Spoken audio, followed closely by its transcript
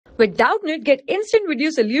With Doubtnut, get instant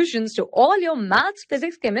video solutions to all your maths,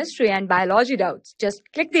 physics, chemistry, and biology doubts. Just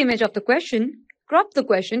click the image of the question, crop the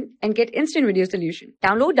question, and get instant video solution.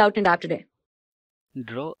 Download Doubtnut app today.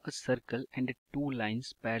 Draw a circle and two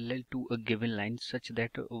lines parallel to a given line such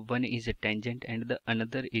that one is a tangent and the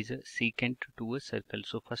another is a secant to a circle.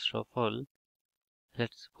 So first of all,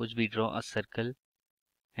 let's suppose we draw a circle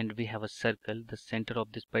and we have a circle. The center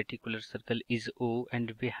of this particular circle is O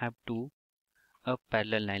and we have a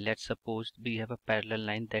parallel line. Let's suppose we have a parallel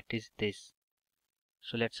line that is this.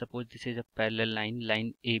 So let's suppose this is a parallel line,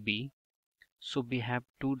 line AB. So we have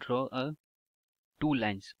to draw two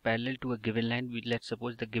lines parallel to a given line. Let's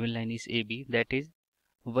suppose the given line is AB, that is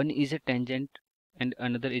one is a tangent and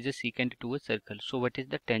another is a secant to a circle. So what is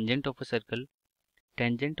the tangent of a circle?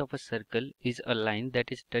 Tangent of a circle is a line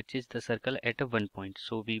that is touches the circle at a one point.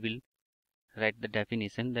 So we will write the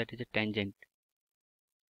definition, that is a tangent.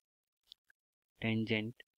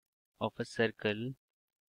 Tangent of a circle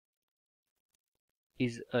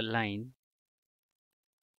is a line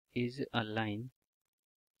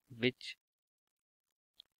which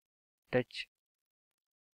touches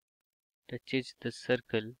the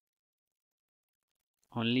circle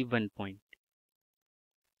only one point.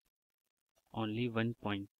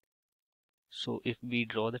 So if we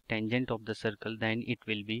draw the tangent of the circle, then it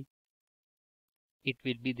will be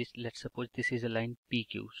this. Let's suppose this is a line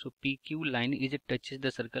PQ. So PQ line is it touches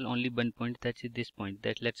the circle only one point, that is this point.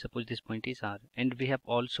 That let's suppose this point is R, and we have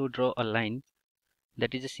also draw a line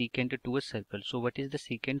that is a secant to a circle. So what is the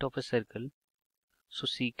secant of a circle? So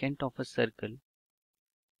secant of a circle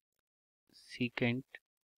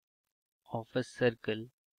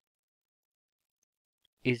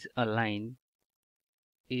is a line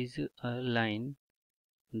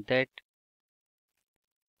that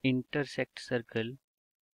intersect circle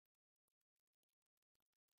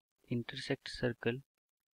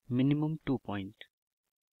minimum 2 point.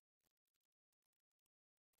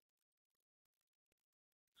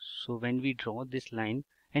 So when we draw this line,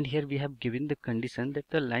 and here we have given the condition that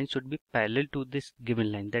the line should be parallel to this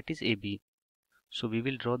given line, that is AB. So we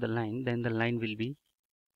will draw the line, then the line will be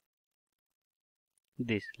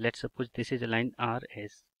this. Let's suppose this is a line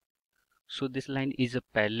RS. So this line is a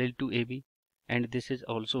parallel to AB, and this is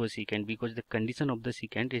also a secant, because the condition of the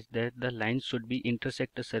secant is that the line should be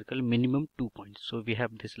intersect a circle minimum 2 points. So we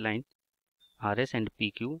have this line RS and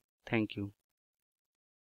PQ. Thank you.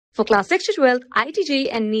 For class 6 to 12, IIT JEE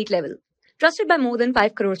and NEET level. Trusted by more than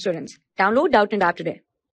 5 crore students. Download Doubtnut app today.